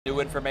New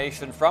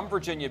information from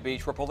Virginia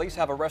Beach, where police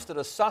have arrested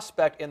a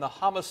suspect in the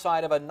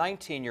homicide of a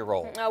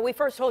 19-year-old. We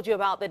first told you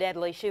about the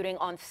deadly shooting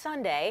on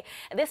Sunday.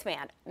 This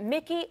man,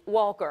 Mickey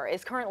Walker,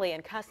 is currently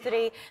in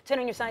custody. 10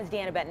 on your side's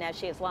Deanna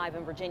Bettineschi is live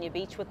in Virginia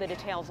Beach with the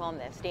details on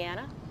this.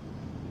 Deanna?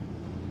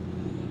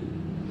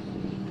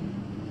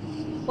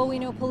 Well, we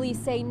know police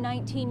say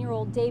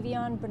 19-year-old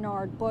Davion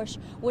Bernard Bush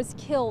was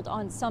killed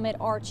on Summit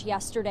Arch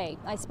yesterday.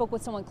 I spoke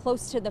with someone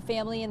close to the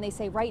family, and they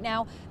say right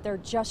now they're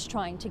just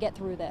trying to get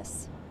through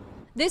this.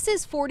 This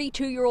is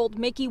 42-year-old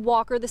Mickey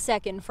Walker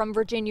II from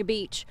Virginia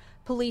Beach.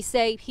 Police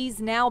say he's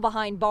now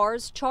behind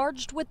bars,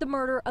 charged with the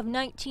murder of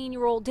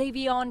 19-year-old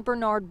Davion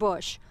Bernard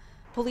Bush.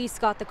 Police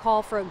got the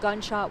call for a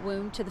gunshot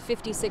wound to the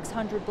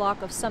 5600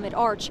 block of Summit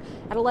Arch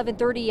at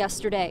 11:30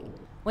 yesterday.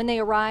 When they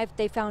arrived,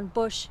 they found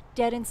Bush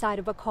dead inside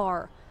of a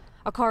car.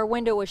 A car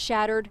window was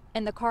shattered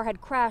and the car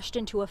had crashed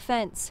into a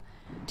fence.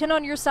 10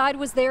 on your side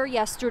was there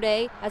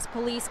yesterday as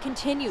police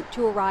continued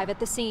to arrive at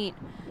the scene.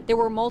 There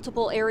were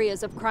multiple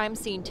areas of crime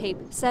scene tape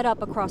set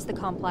up across the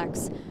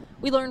complex.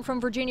 We learned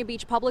from Virginia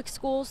Beach Public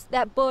Schools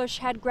that Bush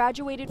had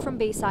graduated from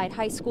Bayside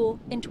High School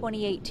in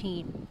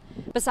 2018.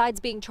 Besides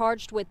being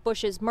charged with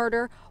Bush's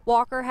murder,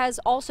 Walker has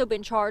also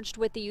been charged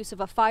with the use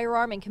of a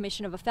firearm and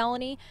commission of a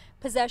felony,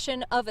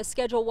 possession of a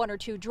Schedule 1 or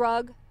 2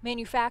 drug,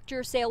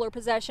 manufacture, sale, or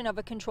possession of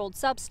a controlled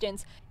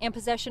substance, and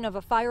possession of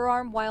a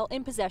firearm while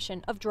in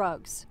possession of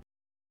drugs.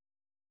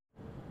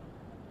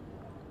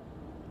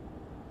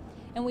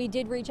 And we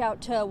did reach out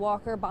to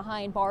Walker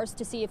behind bars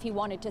to see if he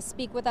wanted to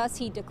speak with us.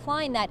 He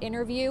declined that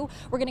interview.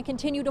 We're going to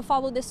continue to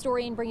follow this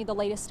story and bring you the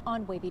latest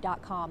on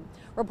WAVY.com.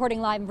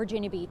 Reporting live in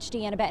Virginia Beach,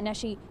 Deanna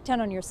Bettineschi, 10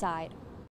 on your side.